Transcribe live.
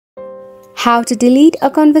How to delete a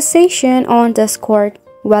conversation on Discord.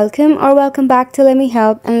 Welcome back to Let Me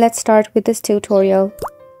Help, and let's start with this tutorial.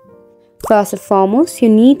 First and foremost, you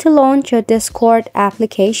need to launch your Discord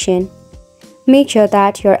application. Make sure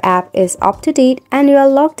that your app is up to date and you are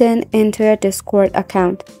logged in into your Discord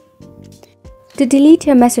account. To delete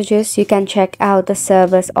your messages, you can check out the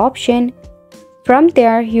servers option. From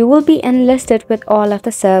there, you will be enlisted with all of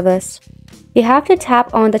the servers. You have to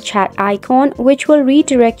tap on the chat icon, which will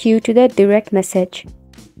redirect you to the direct message.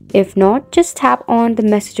 If not, just tap on the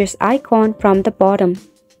messages icon from the bottom.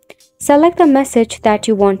 Select the message that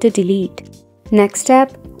you want to delete. Next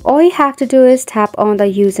step, all you have to do is tap on the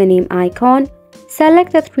username icon,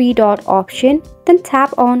 select the three-dot option, then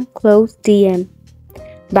tap on Close DM.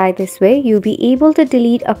 By this way, you'll be able to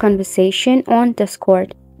delete a conversation on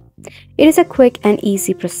Discord. It is a quick and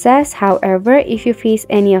easy process. However, if you face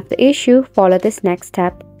any of the issue, follow this next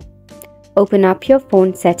step. Open up your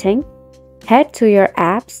phone setting, head to your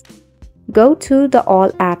apps, go to the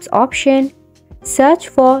All Apps option, search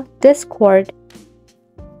for Discord.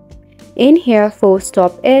 In here, force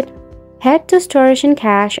stop it, head to Storage and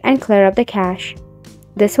Cache and clear up the cache.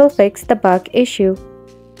 This will fix the bug issue.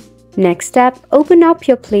 Next step, open up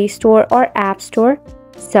your Play Store or App Store,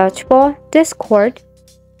 search for Discord.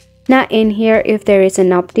 Now in here, if there is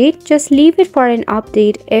an update, just leave it for an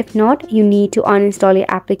update. If not, you need to uninstall your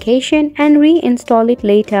application and reinstall it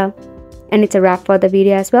later. And it's a wrap for the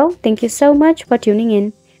video as well. Thank you so much for tuning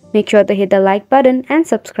in. Make sure to hit the like button and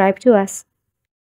subscribe to us.